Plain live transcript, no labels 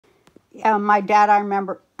Yeah, my dad, I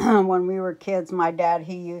remember when we were kids, my dad,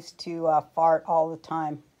 he used to fart all the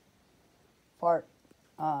time. Fart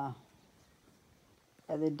uh,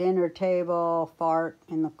 at the dinner table, fart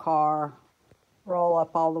in the car, roll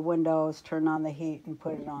up all the windows, turn on the heat, and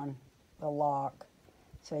put it on the lock.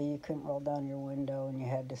 So you couldn't roll down your window and you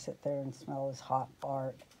had to sit there and smell his hot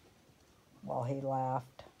fart while he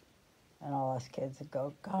laughed. And all us kids would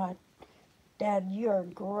go, God, Dad, you're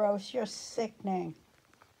gross, you're sickening.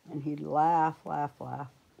 And he'd laugh, laugh, laugh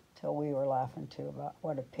till we were laughing too about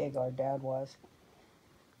what a pig our dad was.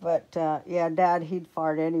 But yeah, Dad, he'd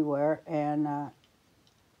fart anywhere. And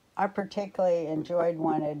I particularly enjoyed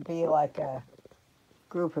when it'd be like a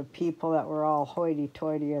group of people that were all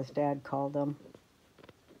hoity-toity, as Dad called them.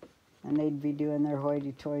 And they'd be doing their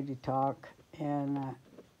hoity-toity talk. And,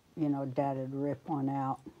 Dad would rip one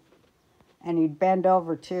out. And he'd bend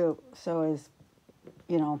over too, so his,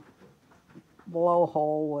 you know,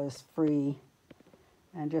 blowhole was free.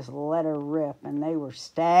 And just let her rip. And they were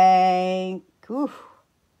stank. Oof.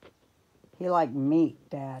 He liked meat,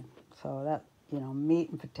 Dad. So that, meat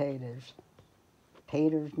and potatoes.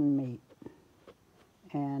 Taters and meat.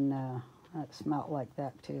 And it smelled like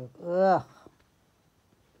that too. Ugh.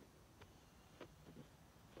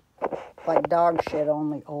 Like dog shit,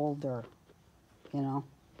 only older. You know?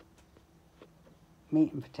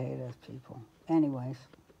 Meat and potatoes, people. Anyways.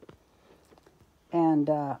 And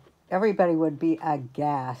everybody would be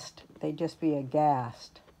aghast. They'd just be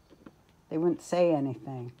aghast. They wouldn't say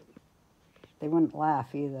anything. They wouldn't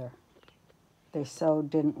laugh either. They so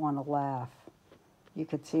didn't want to laugh. You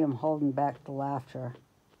could see them holding back the laughter.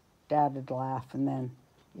 Dad would laugh, and then,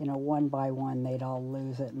 one by one, they'd all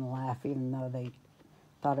lose it and laugh, even though they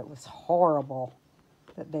thought it was horrible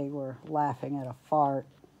that they were laughing at a fart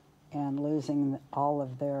and losing all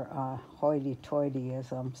of their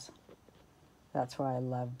hoity-toity-isms. That's why I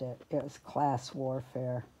loved it. It was class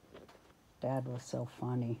warfare. Dad was so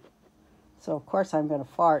funny. So, of course, I'm going to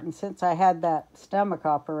fart. And since I had that stomach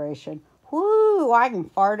operation, whoo, I can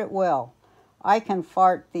fart at will. I can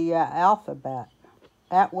fart the alphabet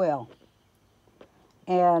at will.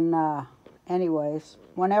 And anyways,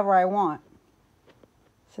 whenever I want,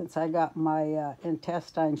 since I got my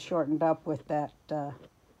intestines shortened up with that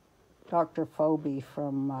Dr. Phoebe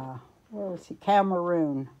from, where was he?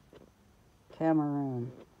 Cameroon.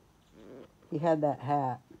 He had that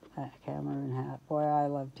hat, that Cameroon hat. Boy, I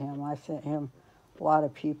loved him. I sent him a lot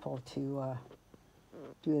of people to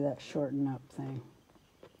do that shorten up thing.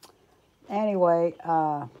 Anyway,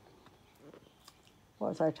 what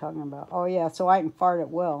was I talking about? Oh, yeah, so I can fart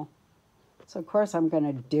at will. So, of course, I'm going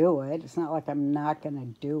to do it. It's not like I'm not going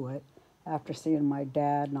to do it after seeing my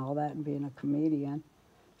dad and all that and being a comedian.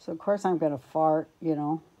 So, of course, I'm going to fart,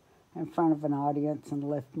 in front of an audience and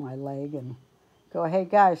lift my leg and go, hey,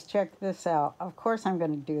 guys, check this out. Of course, I'm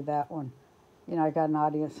going to do that one. I got an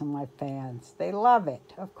audience and my fans. They love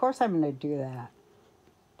it. Of course, I'm going to do that.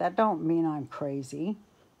 That don't mean I'm crazy.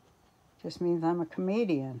 Just means I'm a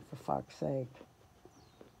comedian, for fuck's sake.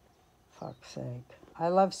 Fuck's sake. I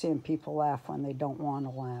love seeing people laugh when they don't want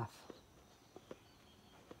to laugh.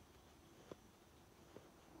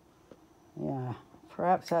 Yeah,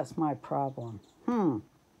 perhaps that's my problem.